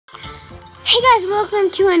Hey guys, welcome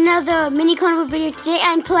to another mini carnival video. Today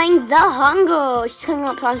I'm playing The Hunger. It's coming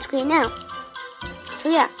up on screen now. So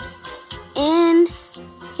yeah, and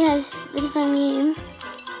yeah, it's a really fun game.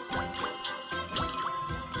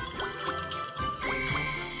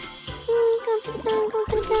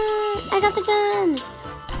 I got the gun.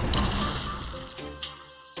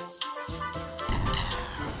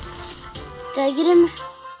 Did I get him?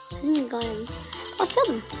 I didn't got him. I killed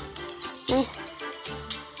him. Nice.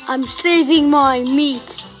 I'm saving my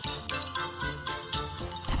meat.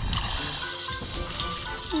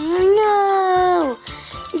 No!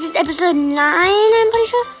 This is episode 9, I'm pretty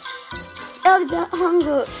sure, of The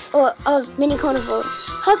Hunger, or of Mini Carnival.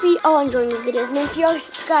 Hope you all enjoying these videos. And if you already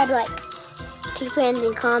subscribe, like, tell your friends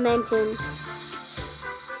and comment. And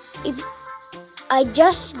if I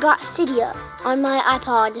just got Cydia on my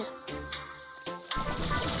iPod,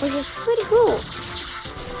 which is pretty cool.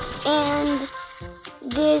 And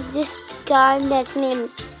there's this guy that's named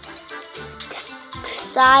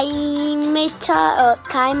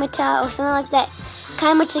Kaimata or something like that,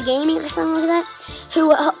 Kaimata Gaming or something like that, who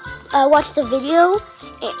watched the video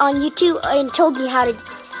on YouTube and told me how to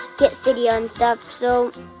get Cydia and stuff.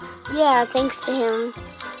 So yeah, thanks to him,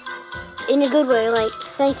 in a good way. Like,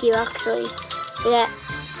 thank you actually for that.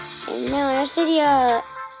 And now I have Cydia.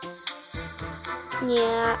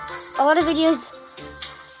 Yeah, a lot of videos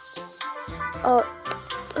are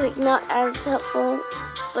like not as helpful,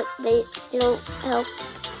 but they still help.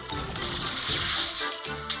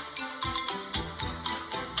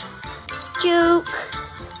 Joke.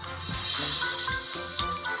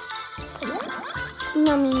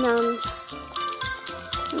 Nummy num.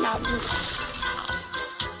 Num.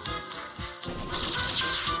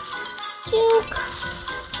 Joke.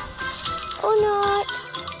 Or not.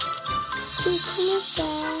 Joke is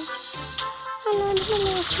bad. I love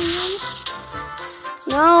you.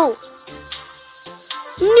 No!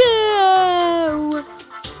 No!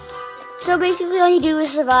 So basically all you do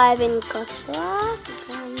is survive and cook.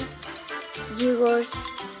 Jugglers.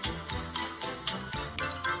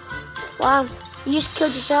 Wow, you just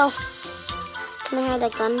killed yourself. Can I have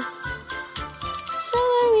that gun? So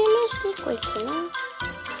unrealistic. Wait, can I?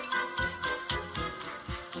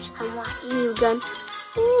 I'm watching you, gun.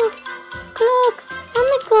 Ooh, look, I'm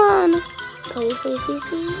the gun. Please, please, please,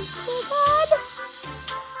 please. Oh God.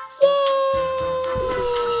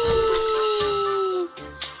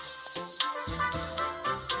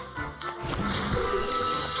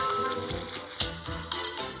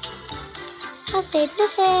 I saved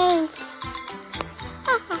myself.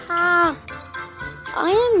 Ha ha ha. I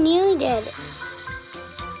am nearly dead.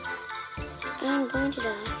 I'm going to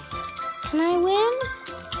die. Can I win?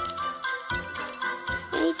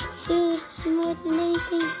 I feel more than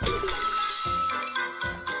anything.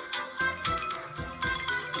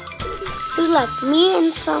 Who's left? Me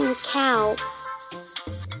and some cow.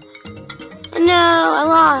 No, I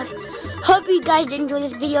lost. Hope you guys did enjoy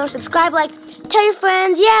this video. Subscribe, like, tell your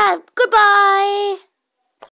friends. Yeah, goodbye.